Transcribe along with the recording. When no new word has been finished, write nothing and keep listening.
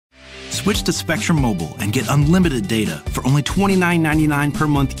Switch to Spectrum Mobile and get unlimited data for only $29.99 per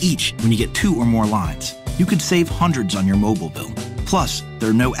month each when you get 2 or more lines. You could save hundreds on your mobile bill. Plus,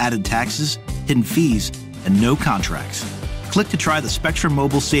 there are no added taxes, hidden fees, and no contracts. Click to try the Spectrum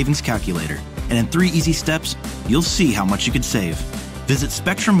Mobile Savings Calculator, and in 3 easy steps, you'll see how much you could save. Visit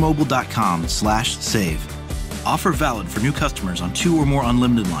spectrummobile.com/save. Offer valid for new customers on 2 or more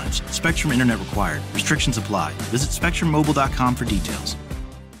unlimited lines. Spectrum Internet required. Restrictions apply. Visit spectrummobile.com for details.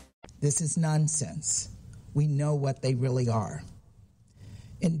 This is nonsense. We know what they really are.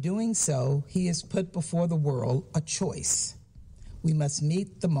 In doing so, he has put before the world a choice. We must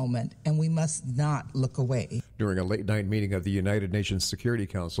meet the moment, and we must not look away. During a late-night meeting of the United Nations Security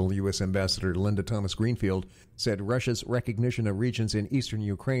Council, U.S. Ambassador Linda Thomas-Greenfield said Russia's recognition of regions in eastern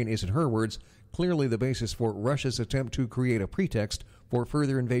Ukraine is, in her words, clearly the basis for Russia's attempt to create a pretext for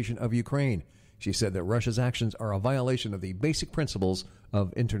further invasion of Ukraine. She said that Russia's actions are a violation of the basic principles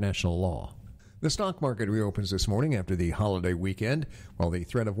of international law. The stock market reopens this morning after the holiday weekend. While the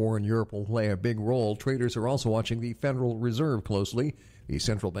threat of war in Europe will play a big role, traders are also watching the Federal Reserve closely. The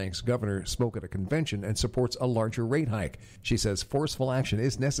central bank's governor spoke at a convention and supports a larger rate hike. She says forceful action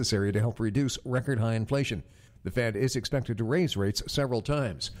is necessary to help reduce record-high inflation. The Fed is expected to raise rates several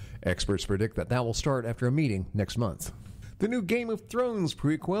times. Experts predict that will start after a meeting next month. The new Game of Thrones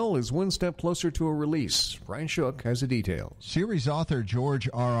prequel is one step closer to a release. Brian Shook has the details. Series author George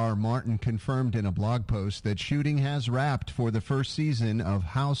R.R. Martin confirmed in a blog post that shooting has wrapped for the first season of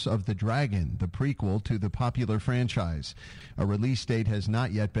House of the Dragon, the prequel to the popular franchise. A release date has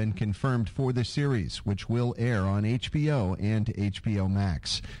not yet been confirmed for the series, which will air on HBO and HBO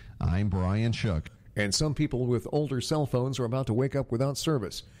Max. I'm Brian Shook. And some people with older cell phones are about to wake up without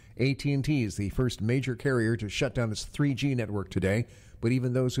service. AT&T is the first major carrier to shut down its 3G network today, but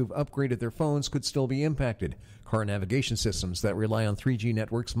even those who've upgraded their phones could still be impacted. Car navigation systems that rely on 3G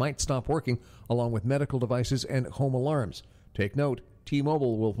networks might stop working, along with medical devices and home alarms. Take note,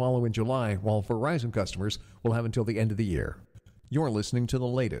 T-Mobile will follow in July, while Verizon customers will have until the end of the year. You're listening to the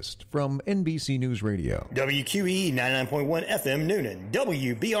latest from NBC News Radio. WQEE 99.1 FM Noonan,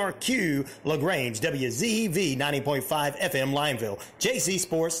 WBRQ LaGrange, WZEV 90.5 FM Lineville, JC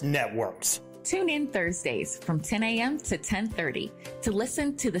Sports Networks. Tune in Thursdays from 10 a.m. to 10:30 to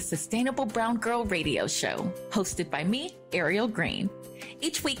listen to the Sustainable Brown Girl Radio Show, hosted by me, Ariel Green.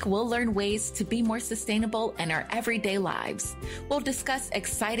 Each week, we'll learn ways to be more sustainable in our everyday lives. We'll discuss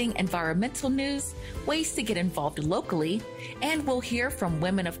exciting environmental news, ways to get involved locally, and we'll hear from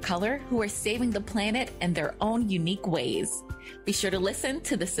women of color who are saving the planet in their own unique ways. Be sure to listen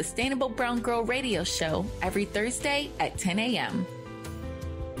to the Sustainable Brown Girl Radio Show every Thursday at 10 a.m.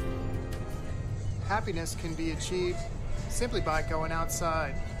 Happiness can be achieved simply by going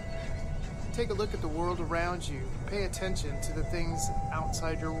outside. Take a look at the world around you. Pay attention to the things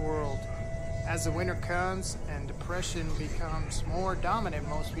outside your world. As the winter comes and depression becomes more dominant in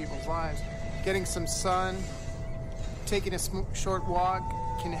most people's lives, getting some sun, taking a short walk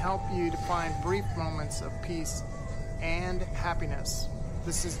can help you to find brief moments of peace and happiness.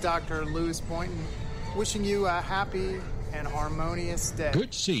 This is Dr. Lewis Boynton wishing you a happy and harmonious day.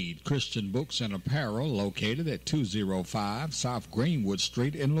 Good Seed Christian Books and Apparel, located at 205 South Greenwood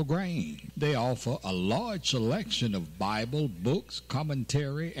Street in LaGrange. They offer a large selection of Bible, books,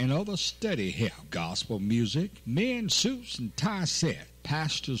 commentary, and other study help, gospel music, men's suits and tie set,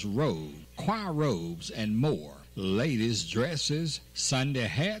 pastor's robe, choir robes, and more. Ladies' dresses, Sunday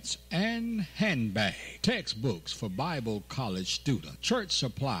hats, and handbags. Textbooks for Bible college students. Church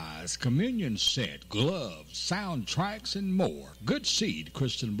supplies, communion set, gloves, soundtracks, and more. Good Seed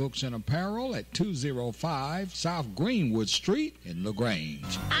Christian Books and Apparel at 205 South Greenwood Street in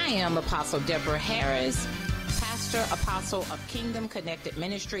LaGrange. I am Apostle Debra Harris, Pastor Apostle of Kingdom Connected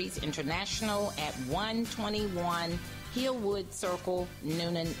Ministries International at 121 Hillwood Circle,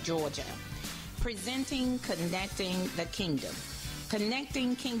 Noonan, Georgia. Presenting Connecting the Kingdom.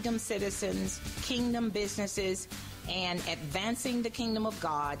 Connecting kingdom citizens, kingdom businesses, and advancing the kingdom of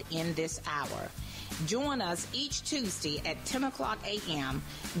God in this hour. Join us each Tuesday at 10 o'clock a.m.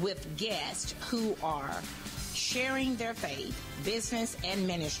 with guests who are sharing their faith, business, and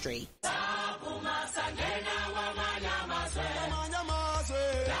ministry.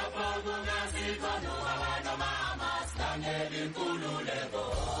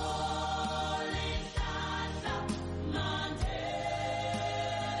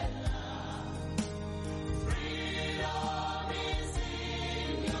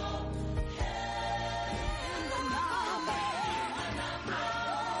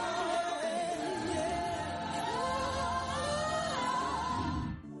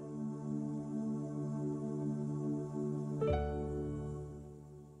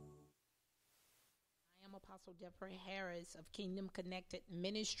 Apostle Debra Harris of Kingdom Connected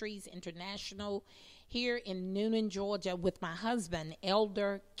Ministries International here in Noonan, Georgia, with my husband,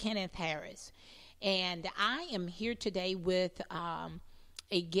 Elder Kenneth Harris. And I am here today with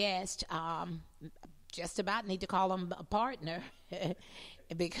a guest, just about need to call him a partner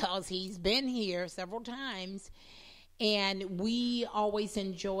because he's been here several times. And we always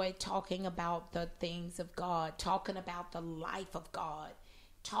enjoy talking about the things of God, talking about the life of God,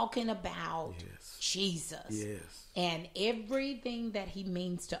 talking about Jesus and everything that he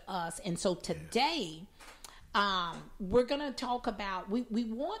means to us. And so today, we're going to talk about, we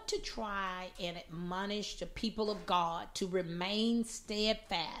want to try and admonish the people of God to remain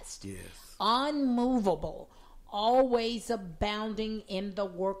steadfast, unmovable, always abounding in the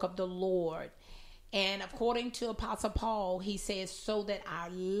work of the Lord. And according to Apostle Paul, he says, so that our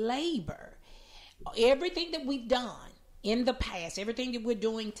labor, everything that we've done in the past, everything that we're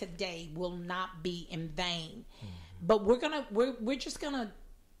doing today will not be in vain. But we're just gonna,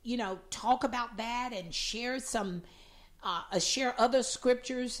 talk about that and share share other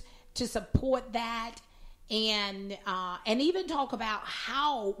scriptures to support that, and even talk about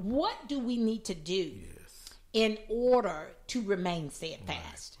what do we need to do in order to remain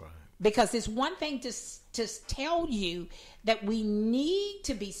steadfast. Right. Because it's one thing to tell you that we need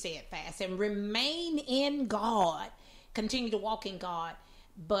to be steadfast and remain in God, continue to walk in God,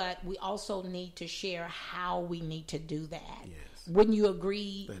 but we also need to share how we need to do that. Yes. Wouldn't you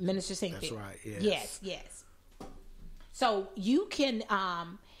agree, Minister Sinkfield? That's right, Yes. So you can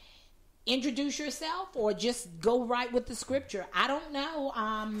introduce yourself or just go right with the scripture. I don't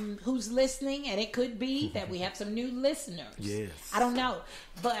know who's listening, and it could be that we have some new listeners. Yes. I don't know.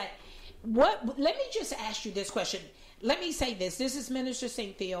 But let me just ask you this question. Let me say this. This is Minister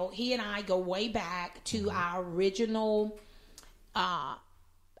Sinkfield. He and I go way back to our original, our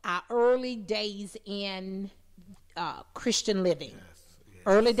early days in Christian living.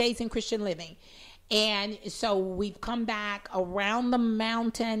 Early days in Christian living. And so we've come back around the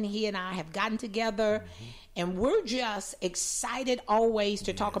mountain. He and I have gotten together, and we're just excited always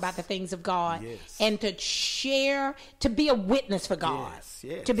to talk about the things of God and to share, to be a witness for God.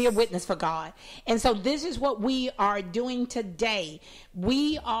 To be a witness for God. And so this is what we are doing today.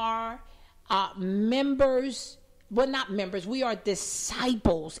 We are members, well, not members, we are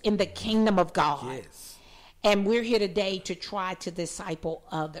disciples in the kingdom of God. And we're here today to try to disciple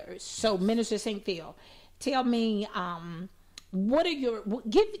others. So, Minister Sinkfield, tell me, what are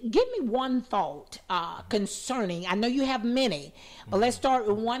give me one thought concerning, I know you have many, but let's start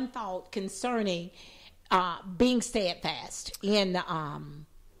with one thought concerning being steadfast in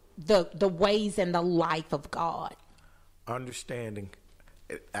the ways and the life of God. Understanding,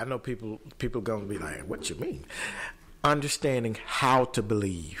 I know people are going to be like, what you mean? Understanding how to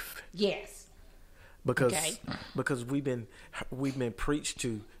believe. Yes. Because we've been preached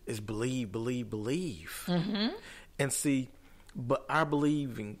to is believe. And see, but our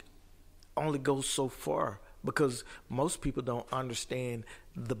believing only goes so far because most people don't understand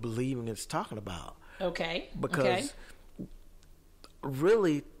the believing it's talking about. Because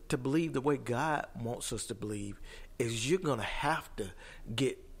really, to believe the way God wants us to believe is you're going to have to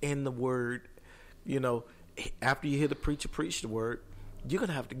get in the Word. After you hear the preacher preach the Word, you're going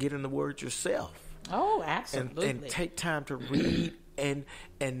to have to get in the Word yourself. Oh, absolutely. And take time to read and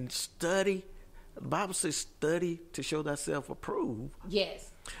study. The Bible says study to show thyself approved.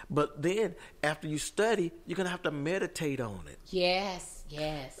 Yes. But then after you study, you're going to have to meditate on it. Yes.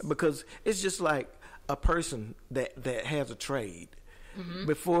 Because it's just like a person that has a trade.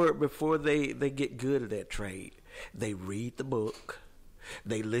 Before they get good at that trade, they read the book,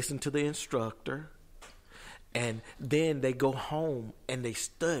 they listen to the instructor, and then they go home and they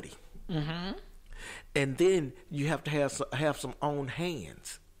study. And then you have to have some own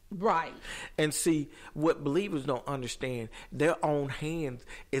hands. Right. And see, what believers don't understand, their own hands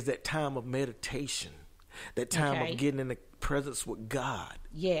is that time of meditation, that time of getting in the presence with God.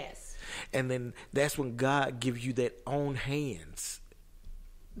 Yes. And then that's when God gives you that own hands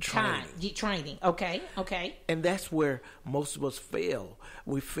training. Okay. And that's where most of us fail.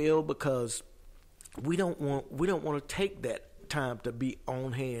 We fail because we don't want to take that time to be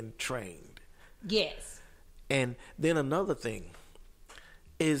on hand trained. Yes. And then another thing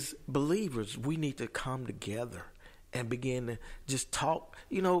is believers, we need to come together and begin to just talk.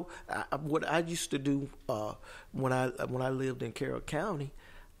 What I used to do when I lived in Carroll County,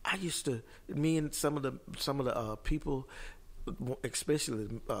 me and some of the people,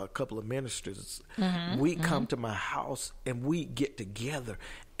 especially a couple of ministers, we come to my house and we get together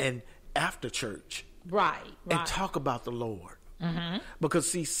and after church, right, and talk about the Lord. Because,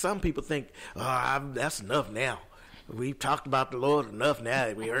 see, some people think, that's enough now. We've talked about the Lord enough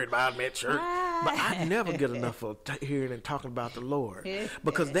now. We heard about him at church. But I never get enough of hearing and talking about the Lord.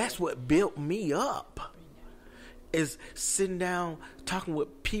 Because that's what built me up, is sitting down talking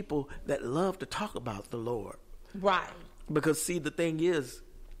with people that love to talk about the Lord. Right. Because, see, the thing is,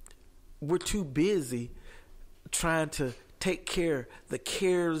 we're too busy trying to take care the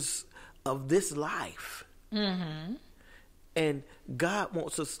cares of this life. And God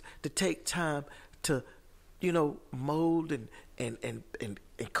wants us to take time to, mold and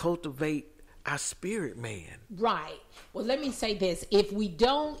cultivate our spirit, man. Right. Well, let me say this: if we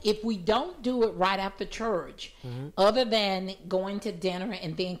don't do it right after church, other than going to dinner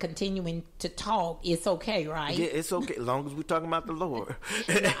and then continuing to talk, it's okay, right? Yeah, it's okay as long as we're talking about the Lord.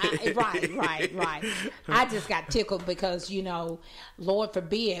 Right. I just got tickled because Lord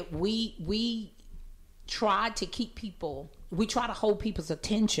forbid, we try to keep people. We try to hold people's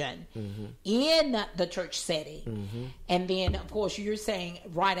attention in the church setting. And then, of course, you're saying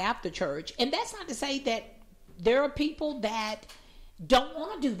right after church. And that's not to say that there are people that don't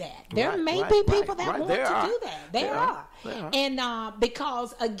want to do that. There may be people that want to do that. There are. And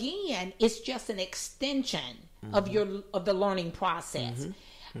because, again, it's just an extension of the learning process.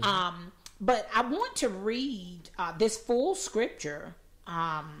 But I want to read this full scripture.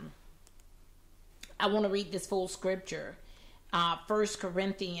 I want to read this full scripture. 1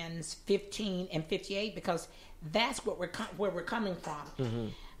 Corinthians 15 and 58, because that's what where we're coming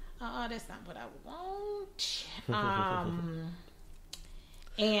from. That's not what I want.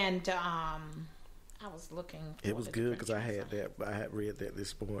 I was looking for it was good because I had read that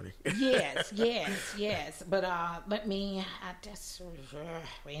this morning. yes. But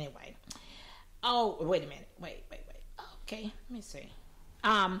anyway. Oh, wait a minute. Wait. Okay, let me see.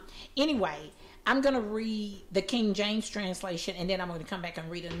 Anyway, I'm going to read the King James translation, and then I'm going to come back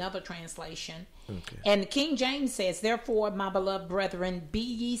and read another translation. Okay. And the King James says, "Therefore, my beloved brethren, be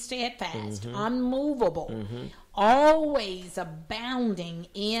ye steadfast, unmovable, always abounding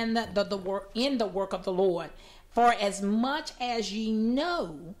in the work of the Lord. For as much as ye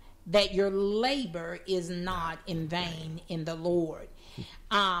know that your labor is not in vain in the Lord."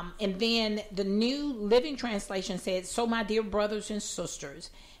 And then the New Living Translation says, "So my dear brothers and sisters,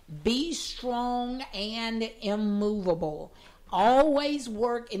 be strong and immovable. Always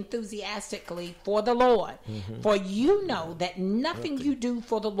work enthusiastically for the Lord. For you know that nothing you do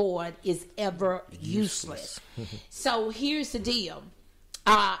for the Lord is ever useless." So here's the deal.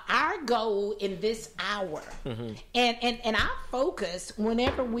 Our goal in this hour, and our focus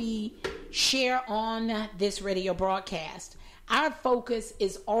whenever we share on this radio broadcast, our focus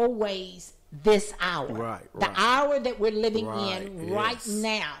is always this hour, the hour that we're living in right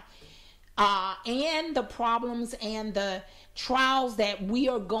now, and the problems and the trials that we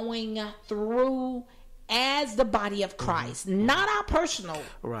are going through as the body of Christ, not our personal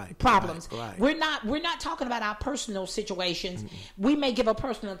problems. We're not talking about our personal situations. We may give a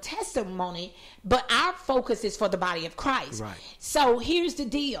personal testimony, but our focus is for the body of Christ. So here's the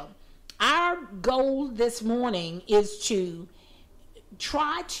deal. Our goal this morning is to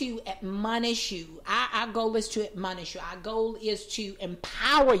try to admonish you. Our goal is to admonish you. Our goal is to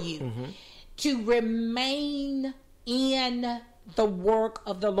empower you to remain in the work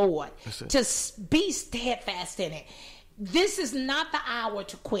of the Lord, to be steadfast in it. This is not the hour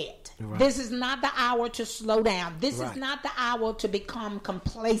to quit. This is not the hour to slow down. This is not the hour to become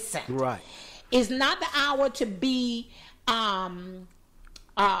complacent. It's not the hour to be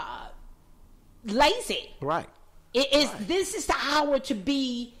lazy. This is the hour to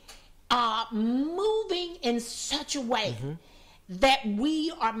be moving in such a way that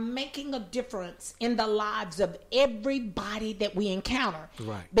we are making a difference in the lives of everybody that we encounter.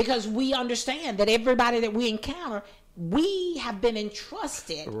 Because we understand that everybody that we encounter, we have been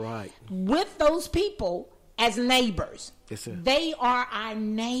entrusted with those people as neighbors. They are our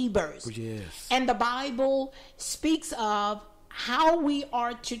neighbors. And the Bible speaks of how we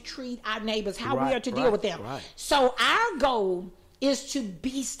are to treat our neighbors, how we are to deal with them. So our goal is to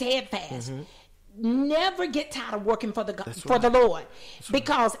be steadfast. Never get tired of working for the Lord.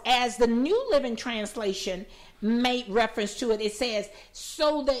 Because as the New Living Translation made reference to it, it says,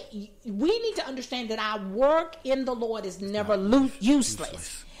 so that we need to understand that our work in the Lord is never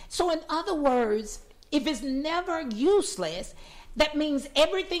useless. So in other words, if it's never useless, that means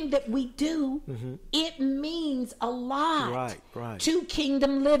everything that we do, it means a lot to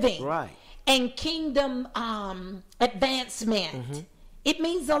kingdom living and kingdom advancement. It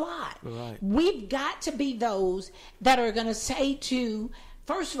means a lot. We've got to be those that are going to say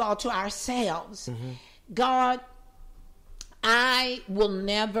first of all, to ourselves, God, I will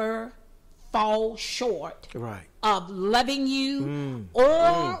never fall short of loving you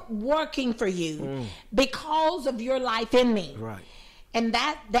or working for you because of your life in me. Right. And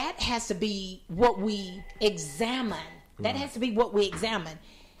that has to be what we examine. That has to be what we examine.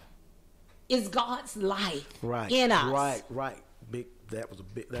 Is God's life in us? Right. Big.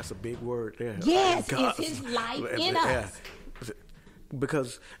 That's a big word there. Yes, is His life in us?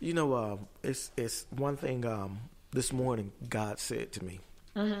 Because it's one thing. This morning, God said to me.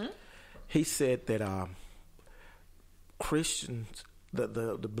 Mm-hmm. He said that Christians,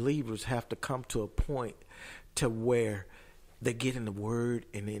 the believers, have to come to a point to where they get in the Word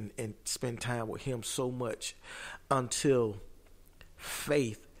and spend time with Him so much until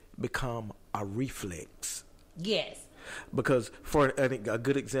faith become a reflex. Yes. Because I think a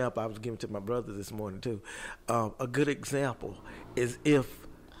good example I was giving to my brother this morning too. A good example is if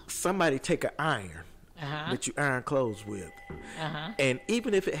somebody take an iron that you iron clothes with, and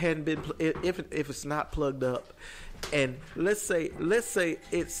even if it hadn't been, if it's not plugged up, and let's say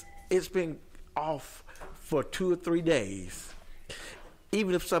it's been off for 2 or 3 days.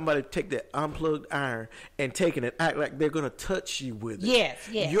 Even if somebody take that unplugged iron and take it and act like they're going to touch you with it,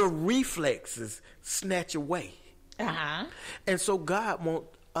 yes, your reflexes snatch away. And so God wants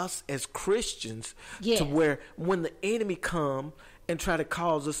us as Christians to where when the enemy come and try to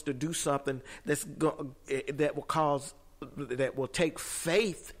cause us to do something that will take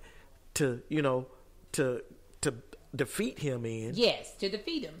faith to defeat him in. Yes, to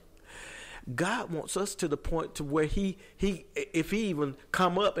defeat him. God wants us to the point to where he if he even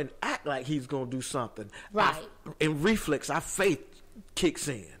come up and act like he's going to do something, in reflex, our faith kicks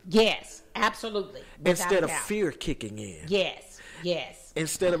in. Yes, absolutely. Instead of fear kicking in. Yes.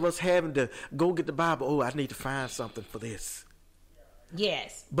 Instead of us having to go get the Bible, oh, I need to find something for this.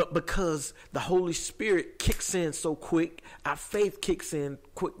 Yes. But because the Holy Spirit kicks in so quick, our faith kicks in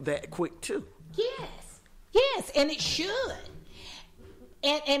quick too. Yes, and it should.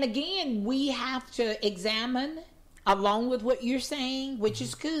 And again, we have to examine, along with what you're saying, which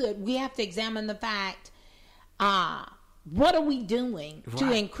is good, we have to examine the fact, what are we doing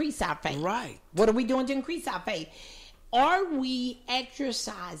to increase our faith? Right. What are we doing to increase our faith? Are we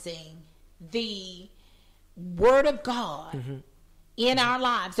exercising the Word of God in our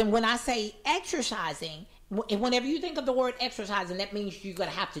lives? And when I say exercising, whenever you think of the word exercising, that means you're going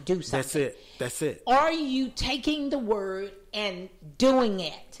to have to do something. That's it. Are you taking the Word and doing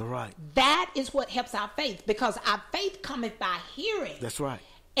it? Right. That is what helps our faith, because our faith cometh by hearing. That's right.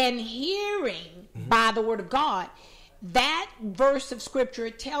 And hearing by the Word of God. That verse of Scripture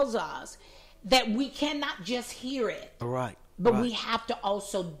tells us that we cannot just hear it. Right. But we have to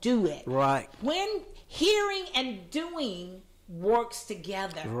also do it. Right. When hearing and doing works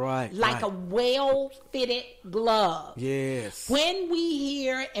together, like a well-fitted glove. Yes. When we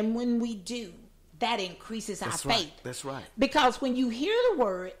hear and when we do, that increases our faith. That's right. Because when you hear the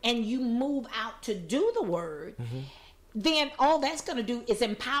Word and you move out to do the Word, then all that's going to do is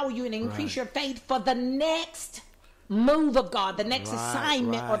empower you and increase your faith for the next move of God, the next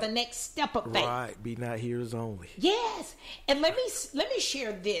assignment, or the next step of faith. Right. Be not hearers only. Yes. And let me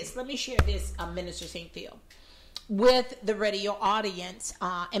share this. Minister St. Phil, with the radio audience,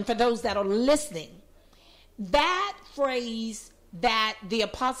 and for those that are listening, that phrase that the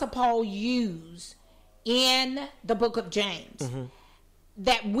Apostle Paul used in the book of James,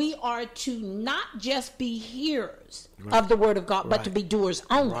 that we are to not just be hearers of the Word of God, but to be doers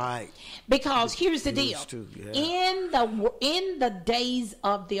only. Right. Because here's the deal. In the days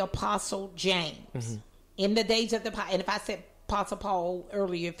of the Apostle James, in the days of and if I said Apostle Paul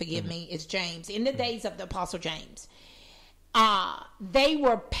earlier, forgive me, it's James. In the days of the Apostle James, they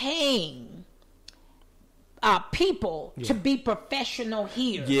were paying people to be professional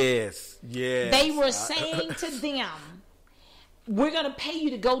hearers. Yes. They were saying to them, we're going to pay you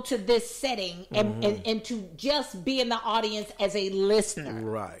to go to this setting and to just be in the audience as a listener.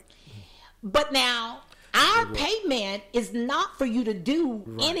 Right. But now, our payment is not for you to do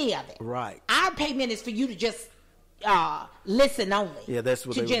any of it. Right. Our payment is for you to just listen only. Yeah, that's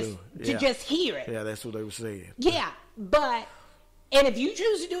what they were doing. To just hear it. Yeah, that's what they were saying. Yeah, and if you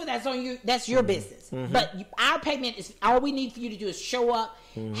choose to do it, that's on you. That's your business. But our payment is, all we need for you to do is show up,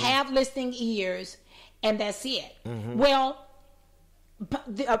 have listening ears, and that's it. Well,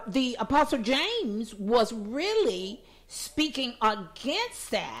 the Apostle James was really speaking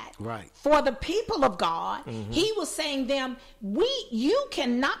against that for the people of God. He was saying them, you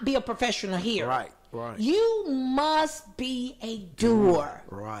cannot be a professional hearer. Right. You must be a doer.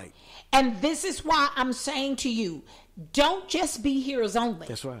 Right. And this is why I'm saying to you, don't just be hearers only.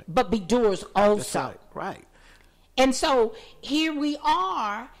 That's right. But be doers also. That's right. And so here we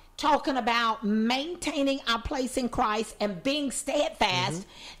are talking about maintaining our place in Christ and being steadfast.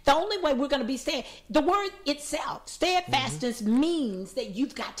 The only way we're going to be the word itself, steadfastness, means that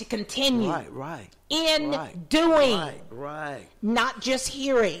you've got to continue in doing, not just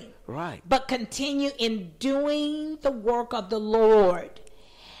hearing, but continue in doing the work of the Lord.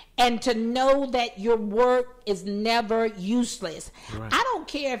 And to know that your work is never useless. I don't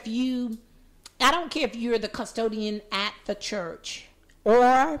care if you're the custodian at the church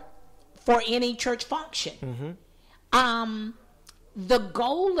or for any church function. The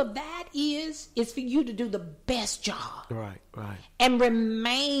goal of that is for you to do the best job. And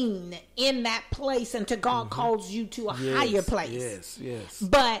remain in that place until God calls you to a higher place.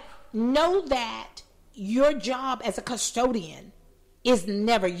 But know that your job as a custodian is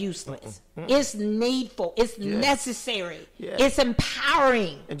never useless. It's needful. It's necessary. It's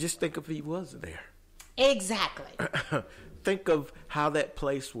empowering. And just think if he wasn't there. Exactly. Think of how that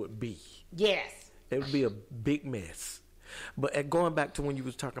place would be. Yes. It would be a big mess. But going back to when you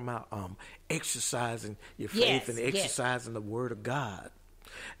was talking about exercising your faith and exercising the word of God.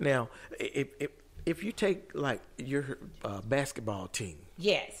 Now, if you take like your basketball team.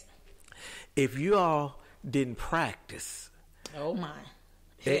 Yes. If you all didn't practice. Oh my!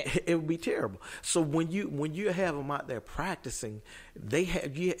 It would be terrible. So when you have them out there practicing,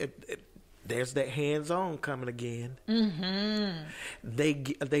 there's that hands-on coming again. You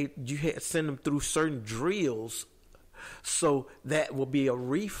send them through certain drills, so that will be a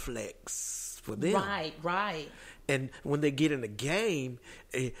reflex for them. Right. And when they get in the game,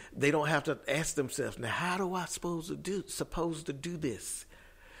 they don't have to ask themselves, "Now, how do I supposed to do this?"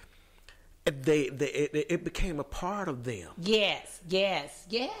 It became a part of them. Yes.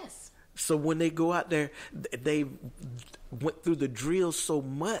 So when they go out there, they went through the drill so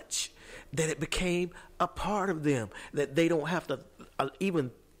much that it became a part of them, that they don't have to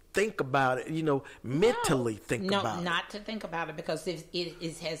even think about it, mentally think about it. Not to think about it, because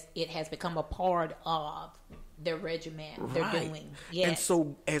it has become a part of their regimen, they're doing. Yes. And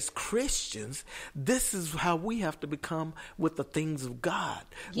so as Christians, this is how we have to become with the things of God,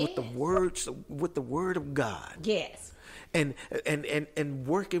 with the word of God. Yes. And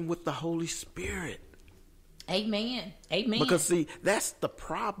working with the Holy Spirit. Amen. Because see, that's the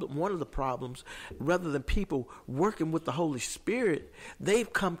problem. One of the problems, rather than people working with the Holy Spirit,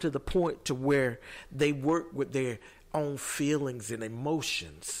 they've come to the point to where they work with their own feelings and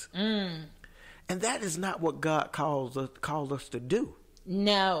emotions. And that is not what God called us to do.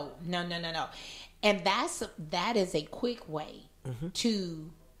 No. And that is a quick way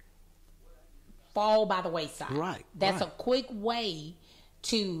to fall by the wayside. That's a quick way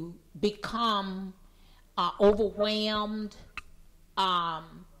to become overwhelmed,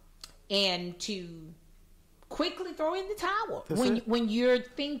 and to quickly throw in the towel when you're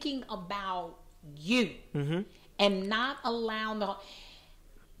thinking about you and not allowing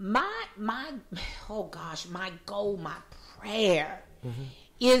my goal, my prayer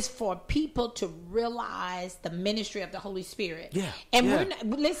is for people to realize the ministry of the Holy Spirit.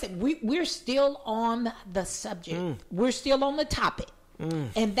 We're still on the subject. We're still on the topic.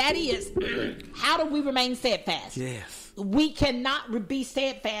 And that is, how do we remain steadfast? Yes. We cannot be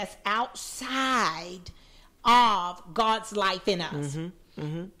steadfast outside of God's life in us.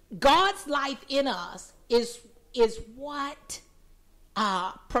 God's life in us is what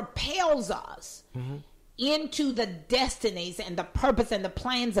propels us into the destinies and the purpose and the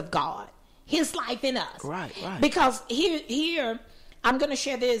plans of God. His life in us. Right. Because here I'm going to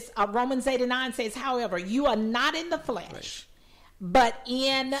share this. Romans 8:9 says, however, you are not in the flesh, but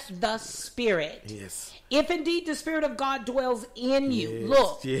in the Spirit. Yes. If indeed the Spirit of God dwells in you. Yes.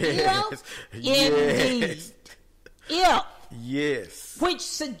 Look. Yes. Indeed. If. Yes. Which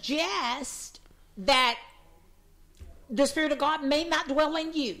suggests that the Spirit of God may not dwell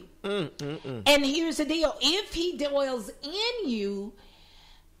in you. And here's the deal. If he dwells in you,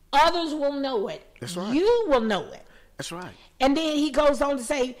 others will know it. That's right. You will know it. That's right. And then he goes on to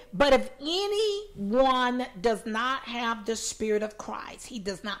say, but if anyone does not have the Spirit of Christ, he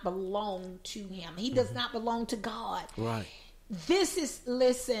does not belong to him. He does not belong to God. Right. This is,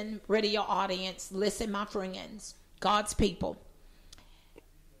 listen, radio audience, listen, my friends, God's people.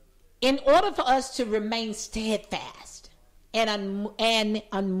 In order for us to remain steadfast and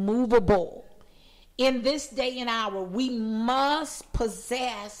unmovable in this day and hour, we must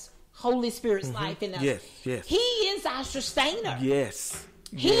possess Holy Spirit's life in us. Yes. He is our sustainer. Yes.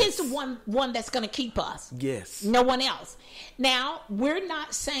 He is the one that's going to keep us. Yes. No one else. Now, we're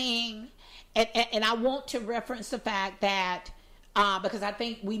not saying, and I want to reference the fact that, because I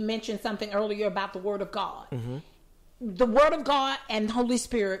think we mentioned something earlier about the Word of God. the Word of God and Holy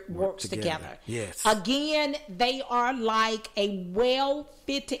Spirit works together. Yes. Again, they are like a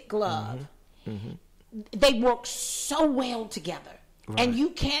well-fitted glove. They work so well together. Right. And you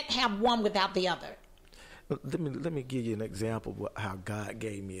can't have one without the other. Let me give you an example of how God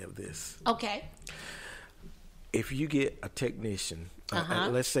gave me of this. Okay. If you get a technician,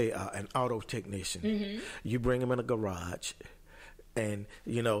 let's say an auto technician, you bring him in a garage, and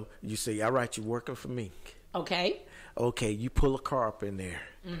you say, "All right, you're working for me." Okay. Okay, you pull a car up in there.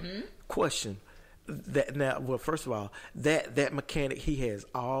 Question. First of all, that mechanic, he has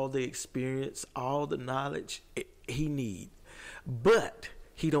all the experience, all the knowledge he need, but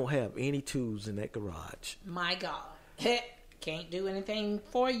he don't have any tools in that garage. My God, can't do anything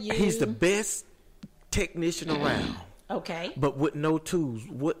for you. He's the best technician around. Okay, but with no tools,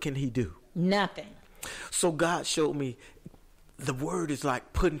 what can he do? Nothing. So God showed me the Word is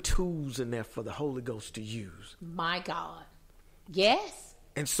like putting tools in there for the Holy Ghost to use. My God, yes.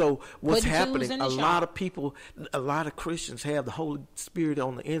 And so what's happening, a lot of Christians have the Holy Spirit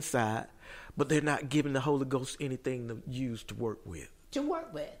on the inside, but they're not giving the Holy Ghost anything to use to work with.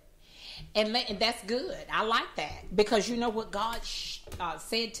 And that's good. I like that. Because you know what God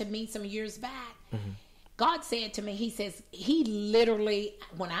said to me some years back? God said to me, he literally,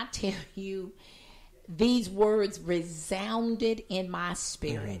 when I tell you, these words resounded in my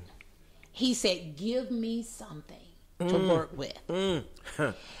spirit. He said, give me something to work with.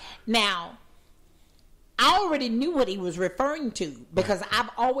 Now, I already knew what he was referring to because I've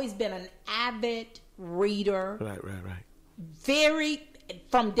always been an avid reader. Right. Very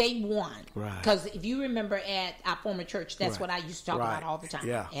from day one. Right. Because if you remember at our former church, that's what I used to talk about all the time.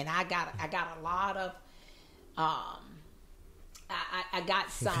 Yeah. And I got a lot of I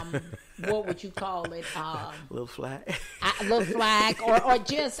got some, what would you call it? Little flag. Little flag. Or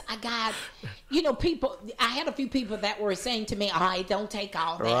just, I got, people, I had a few people that were saying to me, all right, don't take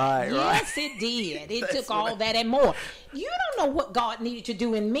all that. Right, yes, it did. It took all that and more. You don't know what God needed to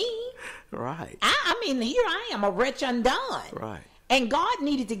do in me. Right. I mean, here I am, a wretch undone. Right. And God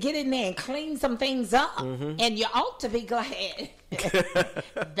needed to get in there and clean some things up. And you ought to be glad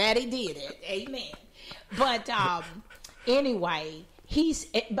that he did it. Amen. But anyway,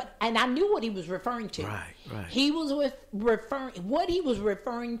 and I knew what he was referring to. Right. He was what he was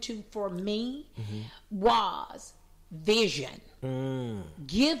referring to for me was vision.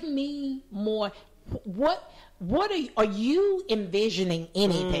 Give me more. What are you envisioning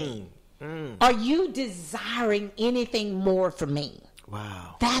anything? Are you desiring anything more from me?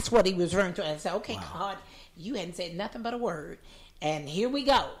 Wow. That's what he was referring to. And I said, okay, wow. God, you hadn't said nothing but a word. And here we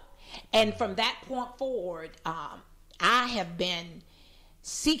go. And from that point forward, I have been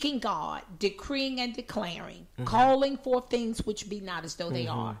seeking God, decreeing and declaring, calling for things which be not as though they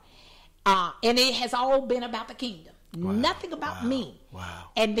are. And it has all been about the kingdom. Wow. Nothing about me. Wow.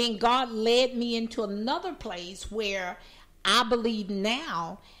 And then God led me into another place where I believe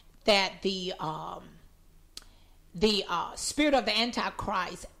now that the spirit of the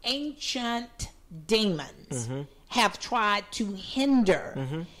Antichrist, ancient demons, have tried to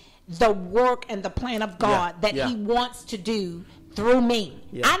hinder the work and the plan of God that he wants to do through me.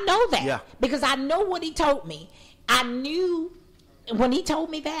 I know that because I know what he told me. I knew when he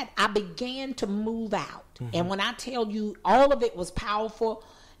told me that, I began to move out. And when I tell you, all of it was powerful.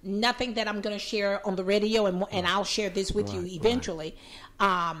 Nothing that I'm going to share on the radio, and I'll share this with you eventually.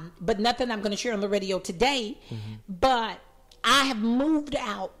 But nothing I'm going to share on the radio today. But I have moved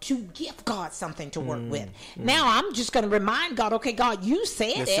out to give God something to work with. Now I'm just going to remind God, okay, God, you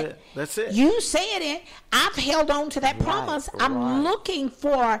said it. That's it. You said it. I've held on to that promise. I'm looking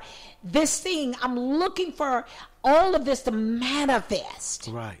for this thing. I'm looking for all of this to manifest.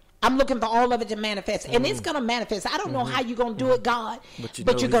 Right. I'm looking for all of it to manifest. And it's going to manifest. I don't know how you're going to do it, God,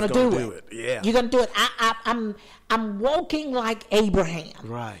 but you're going to do it. Yeah. You're going to do it. I'm walking like Abraham.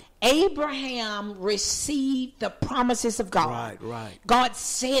 Right. Abraham received the promises of God. Right. God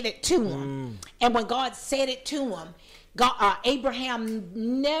said it to him. And when God said it to him, Abraham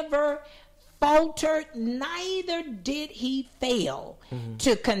never faltered, neither did he fail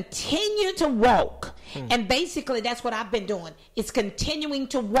to continue to walk. And basically that's what I've been doing. It's continuing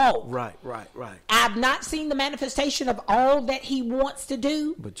to walk. Right. I've not seen the manifestation of all that he wants to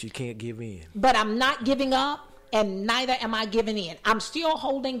do. But you can't give in. But I'm not giving up, and neither am I giving in. I'm still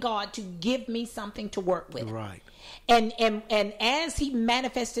holding God to give me something to work with. Right. And as he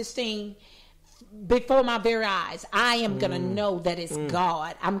manifests this thing before my very eyes, I am going to know that it's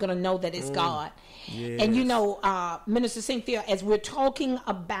God. I'm going to know that it's God. Yes. And Minister Sinkfield, as we're talking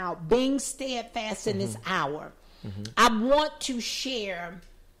about being steadfast in this hour, I want to share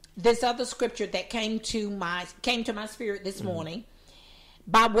this other scripture that came to my spirit this morning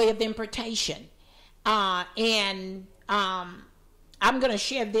by way of impartation. And I'm going to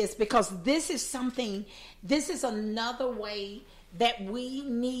share this because this is another way that we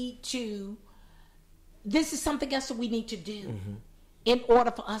need to, this is something else that we need to do in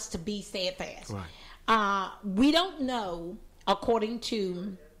order for us to be steadfast. Right. We don't know, according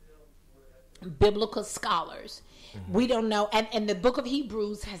to biblical scholars, we don't know, and the book of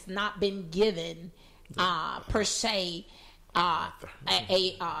Hebrews has not been given per se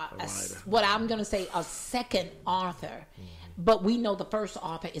what I'm going to say a second author, but we know the first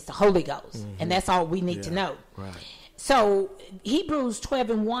author is the Holy Ghost, and that's all we need to know. Right. So Hebrews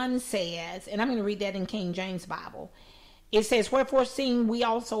 12:1 says, and I'm going to read that in King James Bible. It says, "Wherefore, seeing we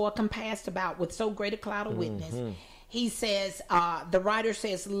also are compassed about with so great a cloud of witness," he says, the writer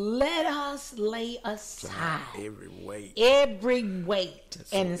says, "Let us lay aside every weight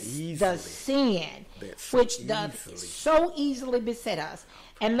and the sin which doth so easily beset us,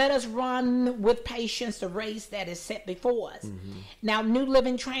 and let us run with patience the race that is set before us." Now, New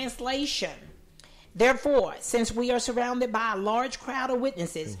Living Translation, "Therefore, since we are surrounded by a large crowd of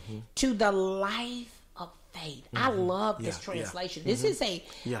witnesses to the life of faith." I love this translation. This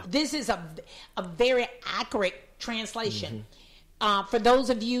is a very accurate translation. For those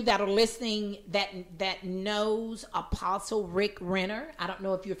of you that are listening that knows Apostle Rick Renner, I don't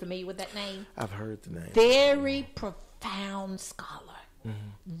know if you're familiar with that name. I've heard the name. Very profound scholar,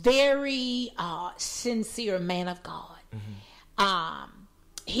 very sincere man of God.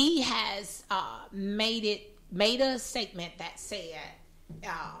 He has made a statement that said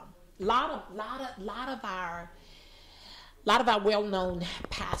lot of our well-known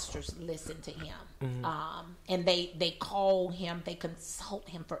pastors listen to him, and they call him, they consult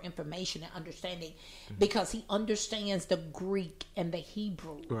him for information and understanding, because he understands the Greek and the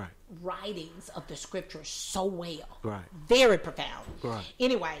Hebrew writings of the scripture so well. Very profound.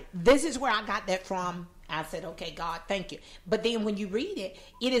 Anyway, this is where I got that from. I said, okay, God, thank you. But then when you read it,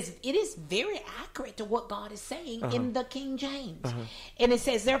 it is very accurate to what God is saying in the King James. And it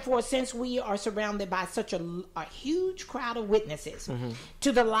says, "Therefore, since we are surrounded by such a huge crowd of witnesses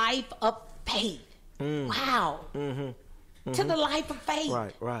to the life of faith." Wow. To the life of faith.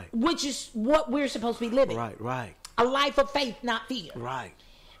 Which is what we're supposed to be living. A life of faith, not fear.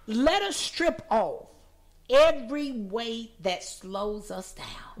 Let us strip off every weight that slows us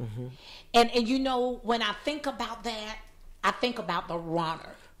down. And you know, when I think about that, I think about the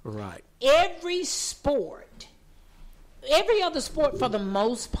runner. Every sport, every other sport for the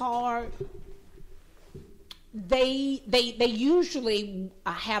most part, they usually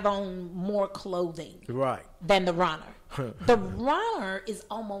have on more clothing than the runner. The runner is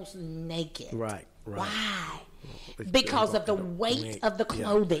almost naked. Why? Because of the weight of the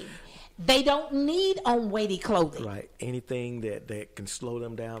clothing. They don't need unweighty clothing. Anything that can slow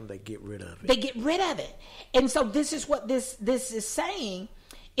them down, they get rid of it. They get rid of it. And so this is what this is saying.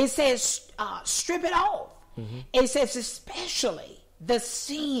 It says, strip it off. It says especially the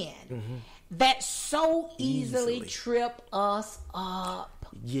sin that so easily trip us up.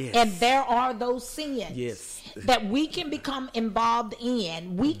 And there are those sins that we can become involved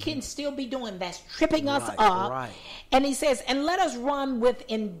in. We can still be doing that's tripping us up. And he says, and let us run with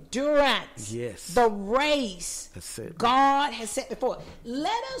endurance the race God has set before.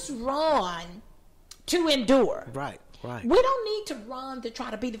 Let us run to endure. We don't need to run to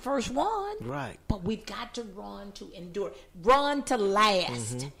try to be the first one. But we've got to run to endure. Run to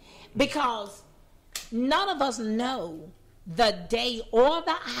last. Because none of us know the day or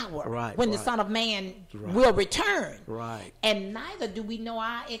the hour when the Son of Man will return. And neither do we know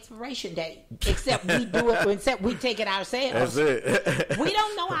our expiration date, except we do it, except we take it ourselves. That's it. We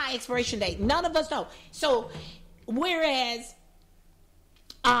don't know our expiration date. None of us know. So, whereas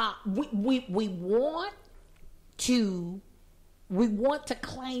we want to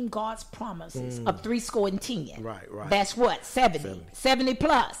claim God's promises of 70. That's what 70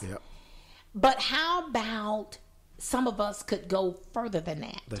 plus. But how about some of us could go further than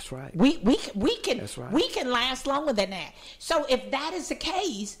that? That's right. We can last longer than that. So if that is the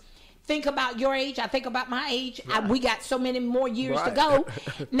case, think about your age. I think about my age. We got so many more years to go.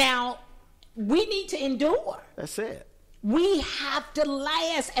 Now we need to endure. That's it. We have to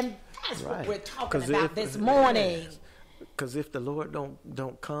last, and that's what we're talking about this morning. Because if the Lord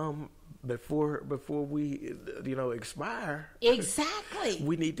don't come before we expire,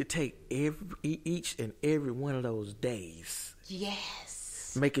 we need to take each and every one of those days,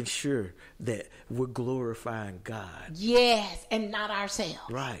 making sure that we're glorifying God, and not ourselves,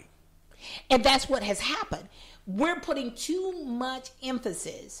 right? And that's what has happened. we're putting too much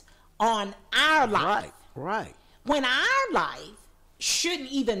emphasis on our life. Right. When our life shouldn't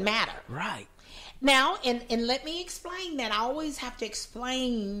even matter. Right. Now, and let me explain that. I always have to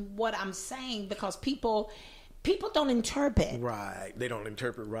explain what I'm saying because people don't interpret. Right. They don't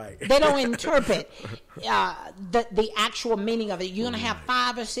interpret right. They don't interpret the actual meaning of it. You're going to have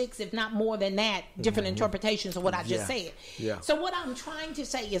 5 or 6, if not more than that, different interpretations of what I just said. Yeah. So what I'm trying to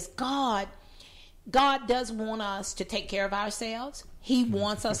say is God does want us to take care of ourselves. He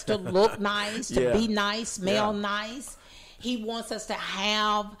wants us to look nice, to be nice, smell nice. He wants us to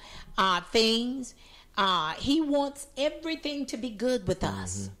have things. He wants everything to be good with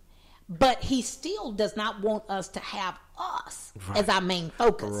us. But he still does not want us to have us as our main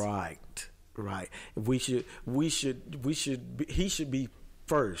focus. Right. He should be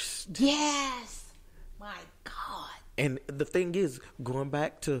first. Yes. My God. And the thing is, going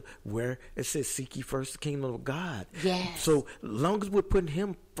back to where it says, seek ye first the kingdom of God. Yes. So long as we're putting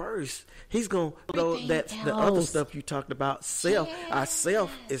him first, he's going to know that the other stuff you talked about, our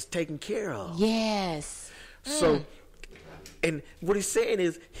self is taken care of. Yes. So, and what he's saying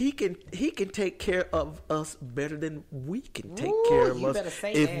is he can take care of us better than we can take care of us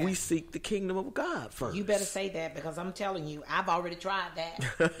if we seek the kingdom of God first. You better say that because I'm telling you, I've already tried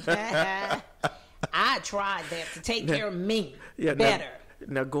that. I tried that to take care of me better.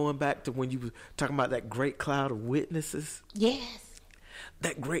 Now going back to when you were talking about that great cloud of witnesses. Yes.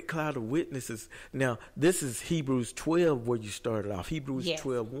 That great cloud of witnesses. Now, this is Hebrews 12 where you started off. Hebrews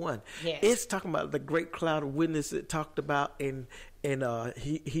 12:1. Yes. It's talking about the great cloud of witnesses it talked about in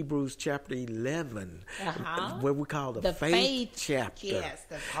Hebrews chapter 11, where we call the faith chapter. Yes,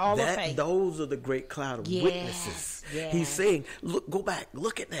 the hall of faith. Those are the great cloud of witnesses. Yes. He's saying, look, go back,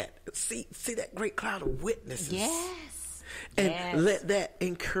 look at that. See that great cloud of witnesses. Yes. And let that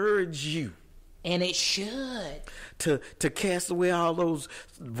encourage you. And it should. To cast away all those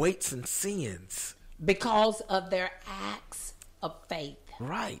weights and sins. Because of their acts of faith.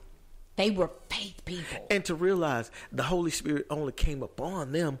 Right. They were faith people. And to realize the Holy Spirit only came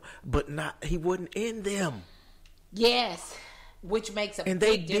upon them, but he wasn't in them. Yes. Which makes a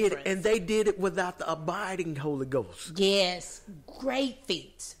big difference. And they did it without the abiding Holy Ghost. Yes. Great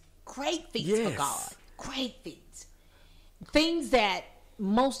feats. Great feats for God. Great feats. Things that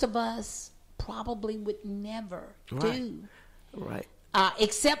most of us probably would never do. Right.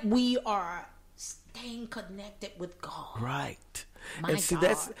 Except we are staying connected with God. Right. My and see,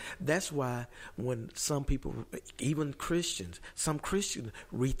 God. that's why when some people, even Christians, some Christians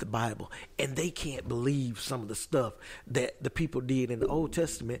read the Bible and they can't believe some of the stuff that the people did in the Old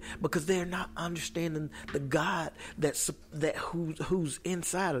Testament because they're not understanding the God who's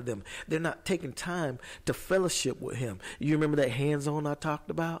inside of them. They're not taking time to fellowship with Him. You remember that hands-on I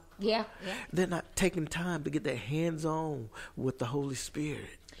talked about? Yeah. They're not taking time to get that hands-on with the Holy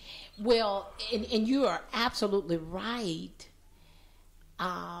Spirit. Well, and you are absolutely right.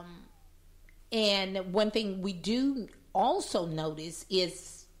 And one thing we do also notice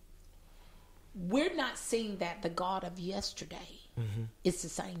is we're not seeing that the God of yesterday is the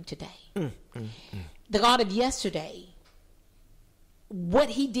same today. The God of yesterday, what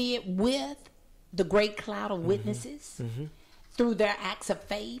he did with the great cloud of witnesses through their acts of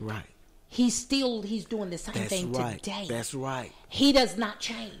faith, he's doing the same thing today. That's right. He does not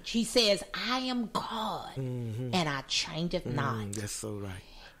change. He says, I am God, and I changeth not. That's so right.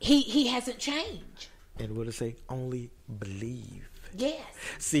 He hasn't changed. And what does it say? Only believe. Yes.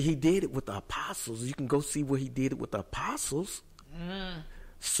 See, he did it with the apostles. You can go see where he did it with the apostles.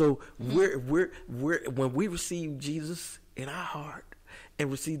 So we're when we receive Jesus in our heart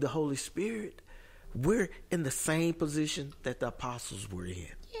and receive the Holy Spirit, we're in the same position that the apostles were in.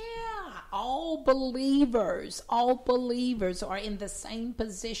 All believers are in the same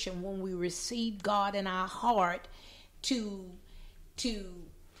position when we receive God in our heart to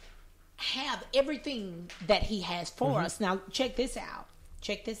have everything that he has for us. Now, check this out.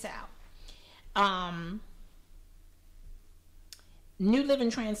 New Living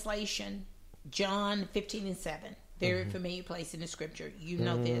Translation, John 15:7. Very familiar place in the scripture. You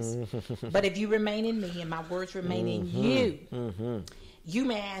know this. But if you remain in me and my words remain in you, you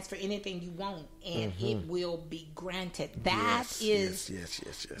may ask for anything you want and it will be granted. That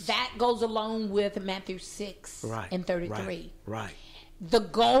that goes along with Matthew 6 and 33. Right. The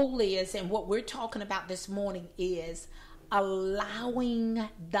goal is, and what we're talking about this morning is allowing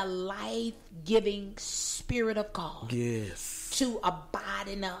the life-giving Spirit of God to abide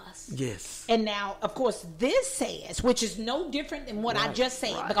in us. Yes. And now, of course, this says, which is no different than what I just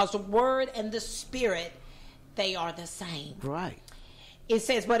said, because the Word and the Spirit, they are the same. Right. It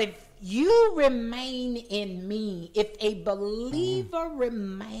says, but if you remain in me, if a believer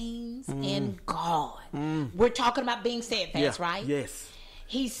remains in God, we're talking about being steadfast, right? Yes.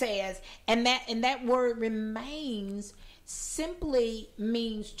 He says, and that word remains simply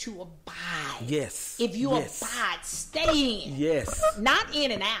means to abide. Yes. If you abide, stay in. Yes. Not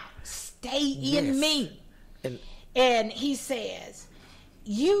in and out. Stay in me. And he says,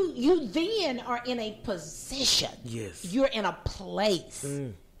 you then are in a position. Yes. You're in a place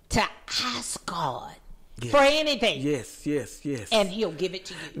to ask God for anything. Yes. And he'll give it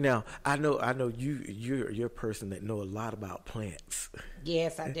to you. Now, I know you're a person that know a lot about plants.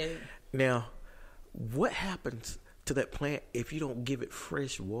 Yes, I do. Now, what happens to that plant if you don't give it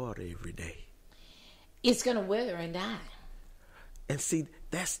fresh water every day? It's going to wither and die. And see,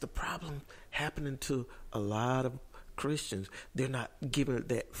 that's the problem happening to a lot of Christians. They're not giving it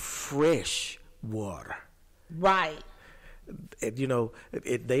that fresh water. Right. You know,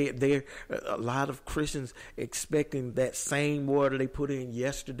 they're a lot of Christians expecting that same water they put in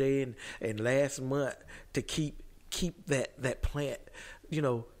yesterday and last month to keep that plant, you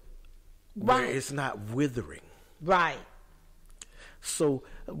know, where it's not withering. Right. So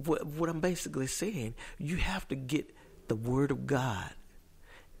what I'm basically saying, you have to get the Word of God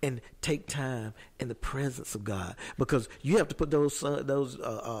and take time in the presence of God, because you have to put those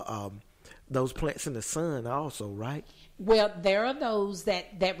plants in the sun also, right? Well, there are those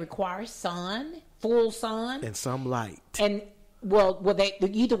that require sun, full sun, and some light. And they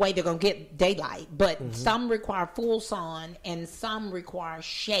either way they're gonna get daylight, but some require full sun and some require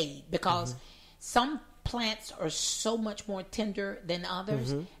shade, because some plants are so much more tender than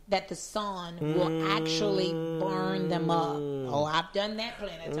others that the sun will actually burn them up. Oh, I've done that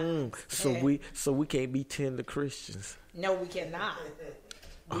plenty of times. So we can't be tender Christians. No, we cannot.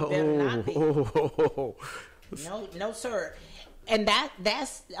 We better not be. No, sir. And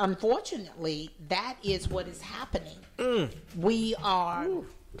that's unfortunately that is what is happening. We are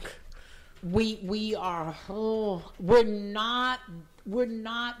we're not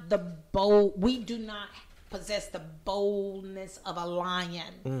the bold. We do not possess the boldness of a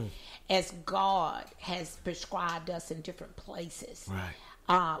lion, as God has prescribed us in different places. Right.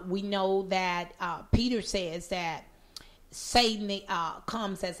 We know that Peter says that Satan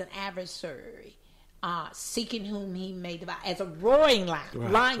comes as an adversary, seeking whom he may devour, as a roaring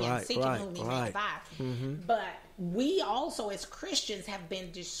lion, seeking whom he may devour. But we also, as Christians, have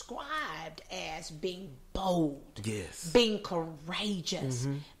been described as being bold, being courageous,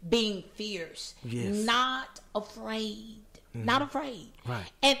 being fierce, not afraid. Not afraid.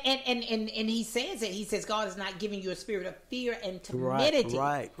 Right. And he says it. He says God is not giving you a spirit of fear and timidity.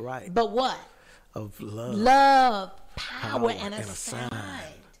 Right. But what? Of love. Love, power and a sound.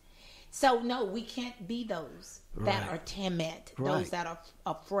 So no, we can't be those that are timid, those that are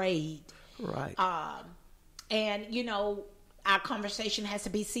afraid. Right. And you know, our conversation has to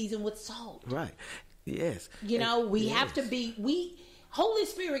be seasoned with salt. Right. Yes. You know, we have to be. Holy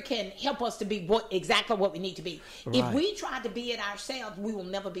Spirit can help us to be exactly what we need to be. Right. If we try to be it ourselves, we will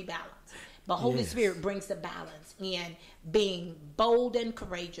never be balanced. But Holy Spirit brings the balance in being bold and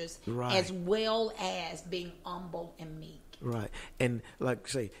courageous, as well as being humble and meek. Right. And like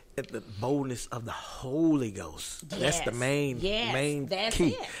say, the boldness of the Holy Ghost. That's the main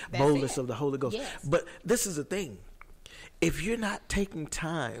key. Boldness of the Holy Ghost. Yes. But this is the thing. If you're not taking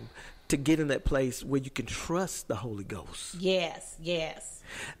time to get in that place where you can trust the Holy Ghost. Yes.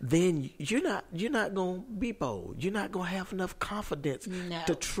 Then you're not going to be bold. You're not going to have enough confidence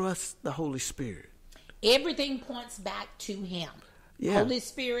to trust the Holy Spirit. Everything points back to Him. Yeah. Holy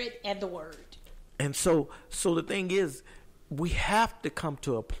Spirit and the Word. And so the thing is, we have to come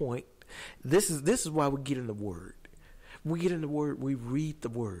to a point. This is why we get in the Word. We get in the Word. We read the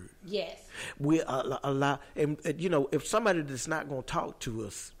Word. Yes. We allow, and you know, if somebody that's not going to talk to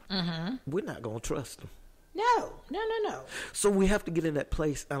us, we're not going to trust them. No. So we have to get in that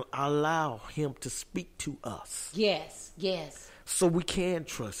place and allow Him to speak to us. Yes. So we can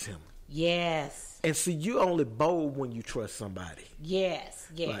trust Him. Yes. And so you're only bold when you trust somebody. Yes.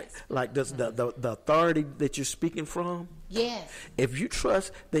 Like the authority that you're speaking from. Yes. If you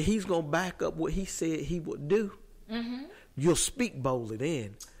trust that He's going to back up what He said He would do, you'll speak boldly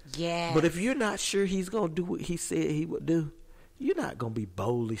then. Yes. But if you're not sure He's going to do what He said He would do, you're not going to be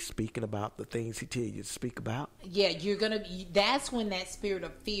boldly speaking about the things He tells you to speak about. Yeah, you're going to. That's when that spirit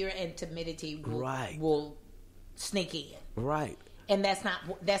of fear and timidity will sneak in. Right. And that's not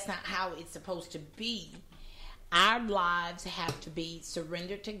how it's supposed to be. Our lives have to be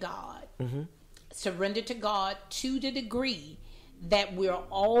surrendered to God. Surrendered to God to the degree that we're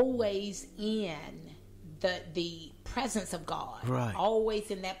always in the presence of God. Right.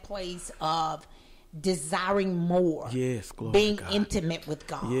 Always in that place of desiring more. Yes, glory being to God. Intimate with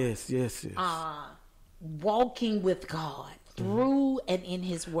God. Yes. Walking with God through and in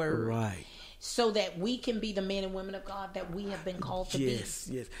His Word. Right. So that we can be the men and women of God that we have been called to be. Yes.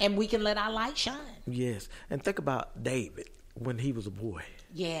 And we can let our light shine. Yes. And think about David when he was a boy.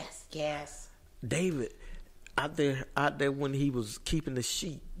 Yes. David, out there when he was keeping the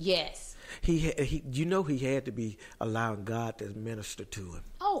sheep. Yes. He had to be allowing God to minister to him.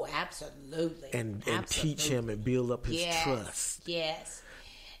 Oh, absolutely. And teach him and build up his trust. Yes.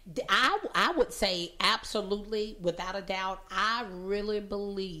 I would say absolutely, without a doubt, I really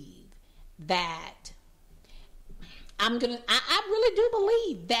believe that I really do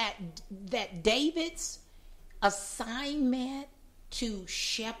believe that David's assignment to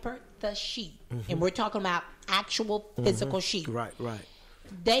shepherd the sheep, and we're talking about actual physical sheep. Right.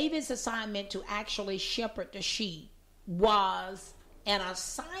 David's assignment to actually shepherd the sheep was an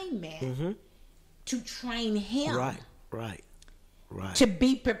assignment to train him. Right. To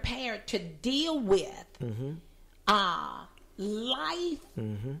be prepared to deal with life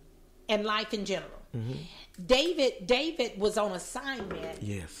and life in general. David was on assignment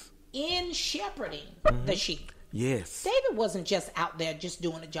in shepherding the sheep. Yes. David wasn't just out there just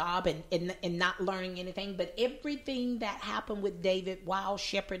doing a job and not learning anything, but everything that happened with David while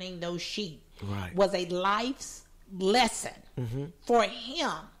shepherding those sheep was a life's lesson for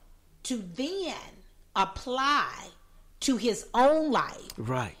him to then apply to his own life.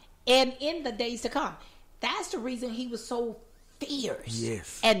 Right. And in the days to come. That's the reason he was so fierce.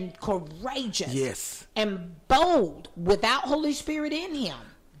 Yes. And courageous. Yes. And bold without Holy Spirit in him.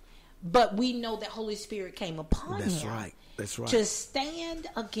 But we know that Holy Spirit came upon him. That's right. To stand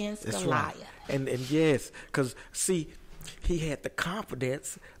against Goliath. Right. And yes, because see, he had the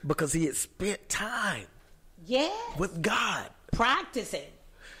confidence because he had spent time with God. Practicing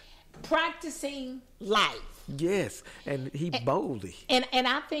life. Yes, and he boldly. And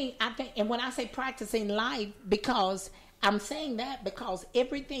I think, and when I say practicing life, because I'm saying that because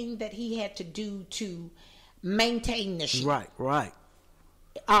everything that he had to do to maintain the sheep. Right.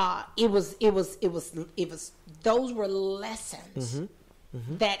 It was those were lessons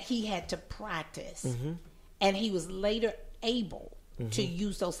that he had to practice, and he was later able to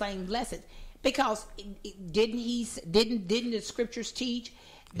use those same lessons because didn't the scriptures teach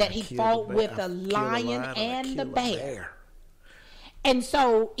that he fought with the lion and the bear? And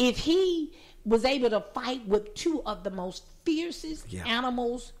so if he was able to fight with two of the most fiercest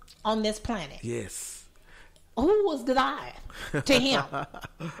animals on this planet, who was Goliath to him?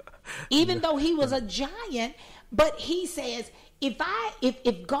 Even though he was a giant, but he says,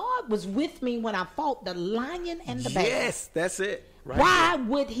 if God was with me when I fought the lion and the bear, yes, that's it. Right why there.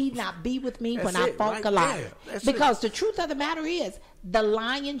 would he not be with me when I fought Goliath? Because the truth of the matter is, the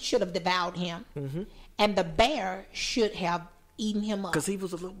lion should have devoured him, and the bear should have eaten him up. Because he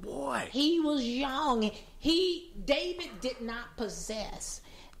was a little boy. He was young. David did not possess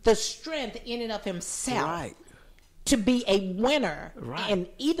the strength in and of himself to be a winner in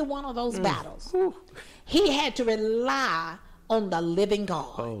either one of those battles. He had to rely on the living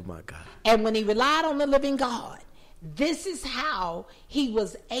God. Oh my God. And when he relied on the living God, this is how he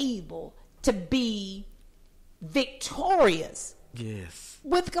was able to be victorious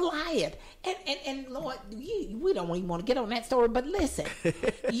with Goliath. And Lord, we don't even want to get on that story, but listen,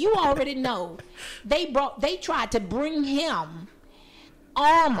 you already know they tried to bring him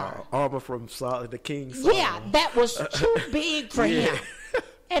armor from Saul, the king Saul. Yeah, that was too big for him.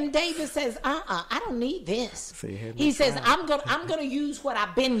 And David says, I don't need this. He says, I'm gonna use what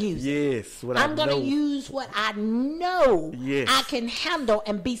I've been using. Yes, I'm gonna use what I know I can handle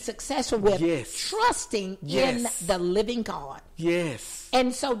and be successful with. Trusting in the living God. Yes.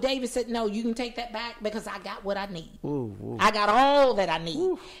 And so David said, no, you can take that back because I got what I need. I got all that I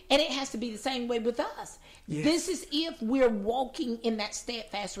need. And it has to be the same way with us. This is if we're walking in that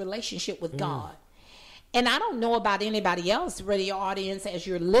steadfast relationship with God. And I don't know about anybody else, radio audience, as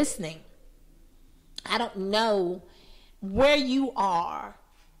you're listening. I don't know where you are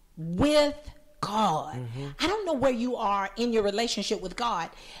with God. I don't know where you are in your relationship with God,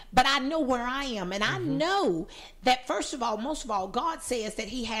 but I know where I am. And I know that, first of all, most of all, God says that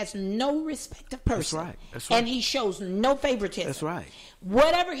he has no respect of person. That's right. And he shows no favoritism. That's right.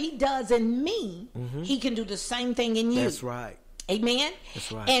 Whatever he does in me, he can do the same thing in you. That's right. Amen.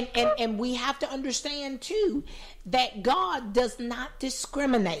 That's right. And we have to understand too that God does not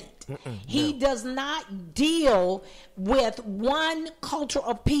discriminate. He does not deal with one culture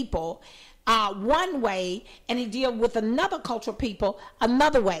of people one way, and he deals with another culture of people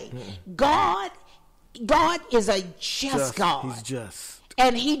another way. God God is a just God. He's just.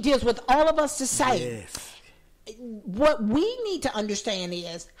 And he deals with all of us the same. Yes. What we need to understand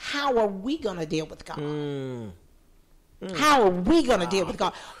is, how are we going to deal with God? How are we going to deal with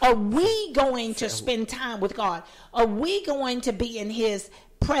God? Are we going to spend time with God? Are we going to be in his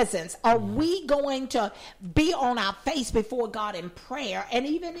presence? Are we going to be on our face before God in prayer and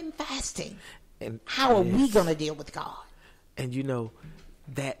even in fasting? And how are we going to deal with God? And you know,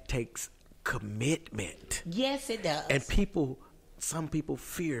 that takes commitment. Yes, it does. And some people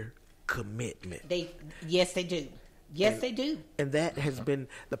fear commitment. Yes, they do. Yes, they do. And that has been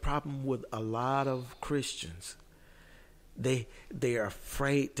the problem with a lot of Christians. They are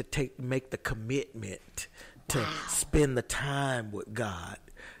afraid to make the commitment to spend the time with God,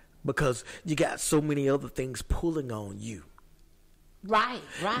 because you got so many other things pulling on you. Right.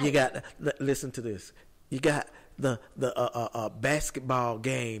 You got, listen to this. You got the basketball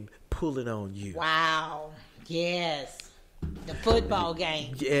game pulling on you. Wow. Yes. The football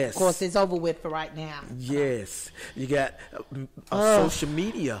game. Yes. Of course, it's over with for right now. Yes. You got social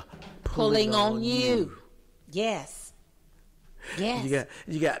media pulling on you. Yes. Yes.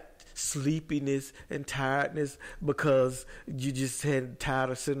 You got sleepiness and tiredness because you just had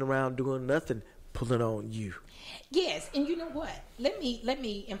tired of sitting around doing nothing pulling on you. Yes, and you know what? Let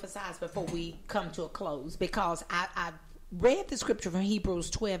me emphasize before we come to a close, because I read the scripture from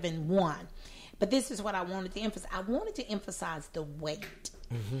Hebrews 12:1, but this is what I wanted to emphasize. I wanted to emphasize the weight.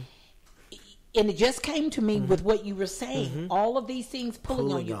 Mm-hmm. And it just came to me with what you were saying. Mm-hmm. All of these things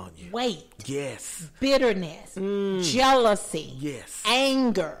pulling on you. Weight. Yes. Bitterness. Jealousy. Yes.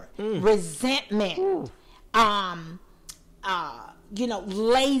 Anger. Resentment.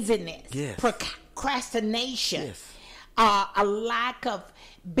 Laziness. Yes. Procrastination. Yes. A lack of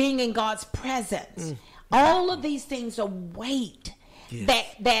being in God's presence. All of these things are weight. Yes.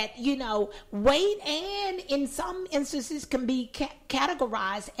 That weight, and in some instances can be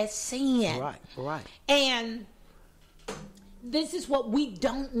categorized as sin. Right. And this is what we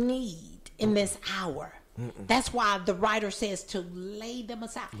don't need in this hour. That's why the writer says to lay them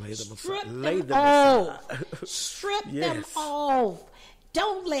aside. Strip them off. Strip them off.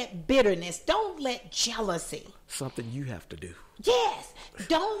 Don't let bitterness, don't let jealousy. Something you have to do. Yes.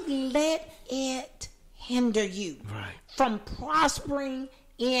 Don't let it hinder you from prospering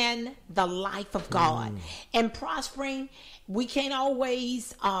in the life of God. And prospering, we can't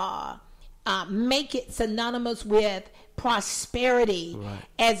always make it synonymous with prosperity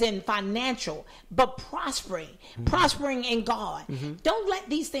as in financial, but prospering in God. Don't let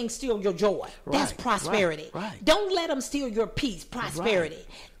these things steal your joy. That's prosperity. Don't let them steal your peace. Prosperity.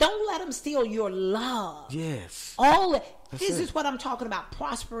 Don't let them steal your love. Yes. This is what I'm talking about,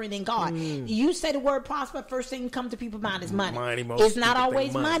 prospering in God. You say the word prosper, first thing that comes to people's mind is money. It's not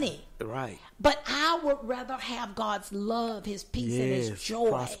always money. Right. But I would rather have God's love, his peace, and his joy.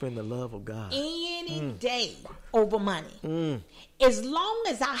 Prosper in the love of God. Any day over money. As long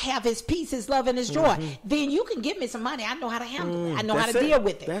as I have his peace, his love, and his joy, then you can give me some money. I know how to handle it. I know how to deal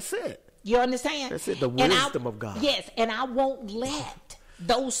with it. That's it. You understand? That's it. The wisdom of God. Yes, and I won't let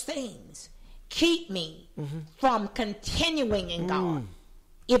those things keep me from continuing in God.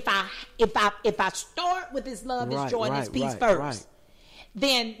 If I start with his love, his joy, and his peace first,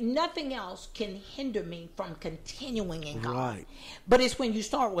 then nothing else can hinder me from continuing in God. But it's when you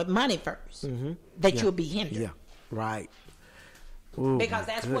start with money first that you'll be hindered. Ooh, because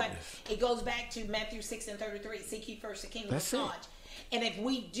that's what it goes back to. Matthew 6:33. Seek ye first the kingdom of God. And if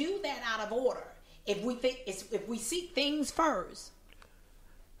we do that out of order, if we seek things first,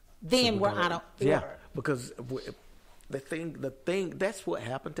 then we're out of order. Yeah, because the thing that's what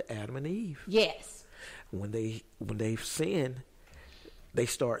happened to Adam and Eve. Yes. When they sin, they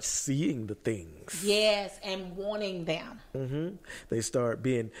start seeing the things. Yes, and wanting them. They start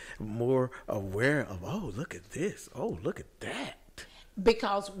being more aware of, oh, look at this. Oh, look at that.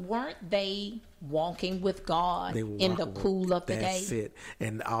 Because weren't they walking with God in the cool of the day? That's it.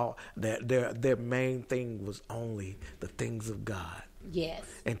 And all their main thing was only the things of God. Yes.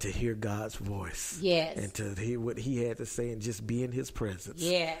 And to hear God's voice. Yes. And to hear what he had to say and just be in his presence.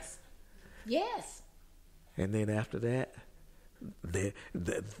 Yes. Yes. And then after that,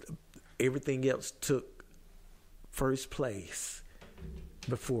 everything else took first place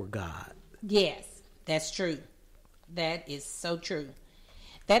before God. Yes, that's true. That is so true.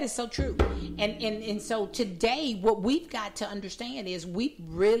 That is so true. And so today, what we've got to understand is we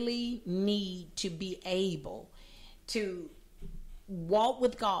really need to be able to walk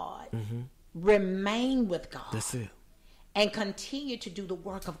with God, remain with God. That's it. And continue to do the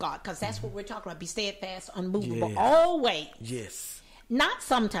work of God. Because that's what we're talking about. Be steadfast, unmovable, always. Yes. Not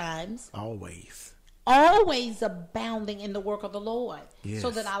sometimes. Always. always abounding in the work of the Lord, yes. so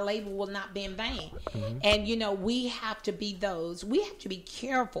that our labor will not be in vain. Mm-hmm. And we have to be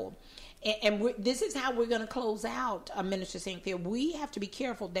careful. And this is how we're going to close out, Minister Cynthia. We have to be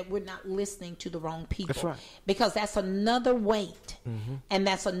careful that we're not listening to the wrong people. That's right. Because that's another weight, mm-hmm. and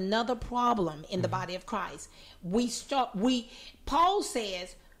that's another problem in the mm-hmm. body of Christ. Paul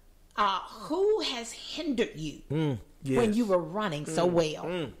says, who has hindered you yes. when you were running so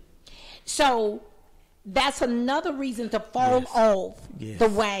well? So that's another reason to fall off the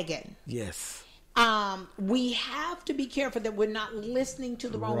wagon. Yes. We have to be careful that we're not listening to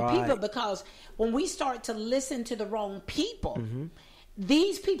the wrong people, because when we start to listen to the wrong people, mm-hmm.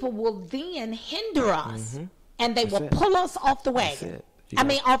 these people will then hinder us, mm-hmm. and they will pull us off the wagon. Yeah. I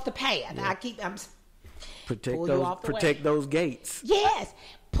mean, off the path. Yeah. Protect those gates. Yes,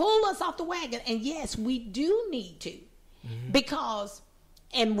 pull us off the wagon, and yes, we do need to, mm-hmm. because,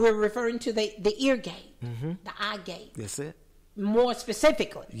 and we're referring to the ear gate, mm-hmm. the eye gate. That's it. More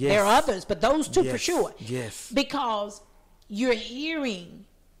specifically, yes. there are others, but those two yes. for sure. Yes. Because you're hearing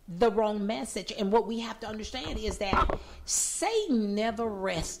the wrong message, and what we have to understand is that Satan never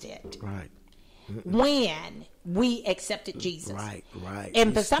rested. Right. When we accepted Jesus. Right.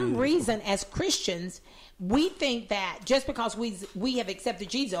 And for some reason, as Christians, we think that just because we have accepted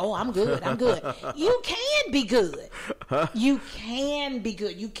Jesus, I'm good. You can be good. You can be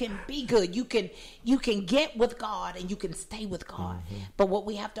good. You can be good. You can get with God, and you can stay with God. Mm-hmm. But what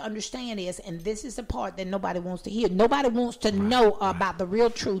we have to understand is, and this is the part that nobody wants to hear, nobody wants to know about the real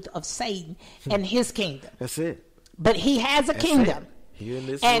truth of Satan and his kingdom. That's it. But he has a kingdom.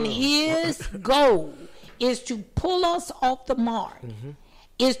 And his goal is to pull us off the mark, mm-hmm.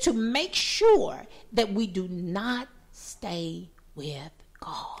 is to make sure that we do not stay with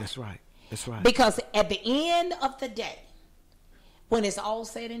God. That's right. Because at the end of the day, when it's all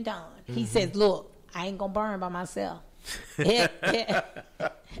said and done, mm-hmm. he says, look, I ain't going to burn by myself. I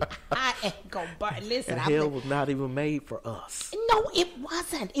ain't going to burn. Listen, and hell was not even made for us. No, it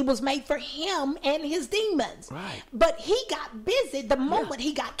wasn't. It was made for him and his demons. Right. But he got busy the moment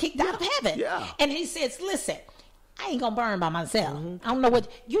he got kicked out of heaven. Yeah. And he says, listen, I ain't going to burn by myself. Mm-hmm. I don't know what,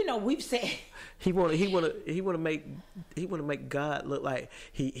 we've said. He want to make God look like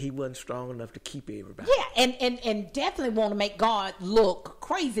he wasn't strong enough to keep everybody. Yeah, and definitely want to make God look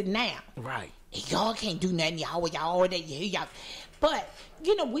crazy now. Right. Y'all can't do nothing. Y'all. But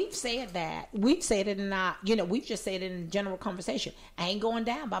we've said that. We've said it in our. We've just said it in general conversation. I ain't going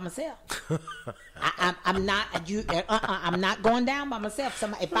down by myself. I'm not. I'm not going down by myself.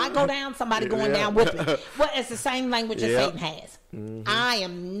 If I go down, somebody going down with me. Well, it's the same language that Satan has. Mm-hmm. I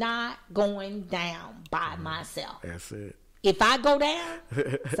am not going down by myself. That's it. If I go down,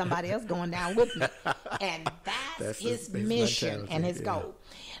 somebody else going down with me. And that's his mission and his goal.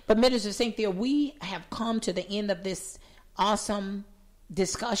 But Minister Cynthia, we have come to the end of this awesome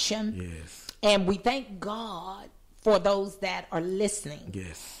discussion. Yes. And we thank God for those that are listening.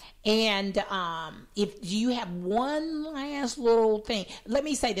 Yes. And if you have one last little thing, let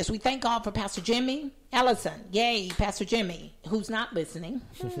me say this. We thank God for Pastor Jimmy Ellison. Yay, Pastor Jimmy, who's not listening.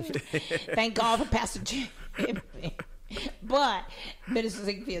 Thank God for Pastor Jimmy. But, Minister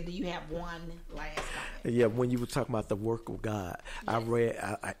Ziegfeld, do you have one last comment? Yeah, when you were talking about the work of God, yes. I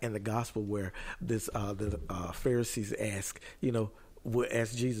read in the gospel where the Pharisees asked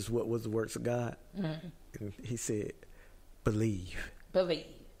Jesus, what was the works of God? Mm-hmm. And he said, believe. Believe.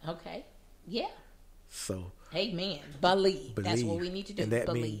 Okay. Yeah. So. Amen. Believe. That's what we need to do. And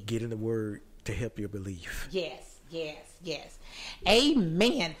that means get in the word to help your belief. Yes.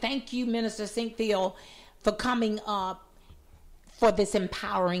 Amen. Thank you, Minister Ziegfeld, for coming up for this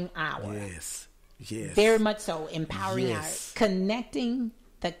empowering hour. Yes. Very much so. Empowering hour. Connecting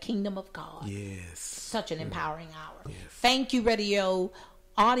the kingdom of God. Yes. Such an empowering hour. Yes. Thank you, radio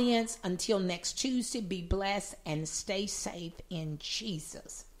audience. Until next Tuesday, be blessed and stay safe in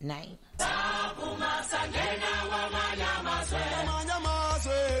Jesus' name.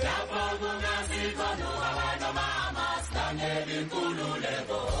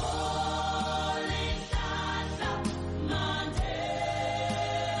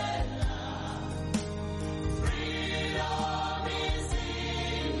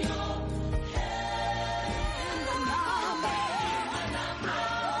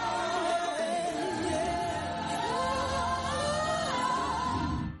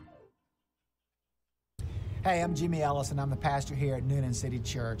 Hey, I'm Jimmy Ellis, and I'm the pastor here at Noonan City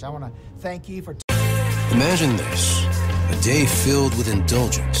Church. I want to thank you for... Imagine this, a day filled with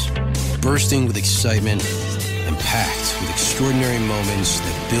indulgence, bursting with excitement, and packed with extraordinary moments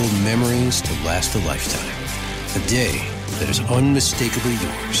that build memories to last a lifetime. A day that is unmistakably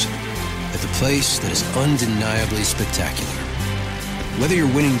yours. at the place that is undeniably spectacular. Whether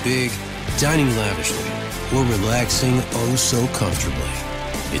you're winning big, dining lavishly, or relaxing oh so comfortably,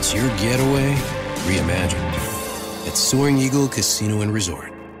 it's your getaway reimagined at Soaring Eagle Casino and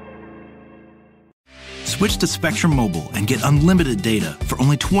Resort. Switch to Spectrum Mobile and get unlimited data for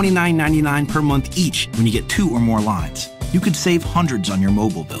only $29.99 per month each when you get 2 or more lines. You could save hundreds on your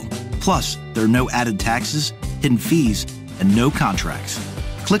mobile bill. Plus, there are no added taxes, hidden fees, and no contracts.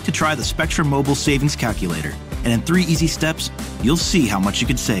 Click to try the Spectrum Mobile Savings Calculator, and in 3 easy steps, you'll see how much you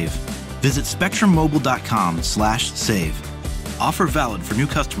could save. Visit SpectrumMobile.com/save. Offer valid for new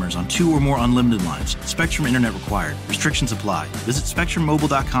customers on 2 or more unlimited lines. Spectrum Internet required. Restrictions apply. Visit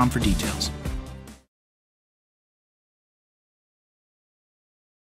SpectrumMobile.com for details.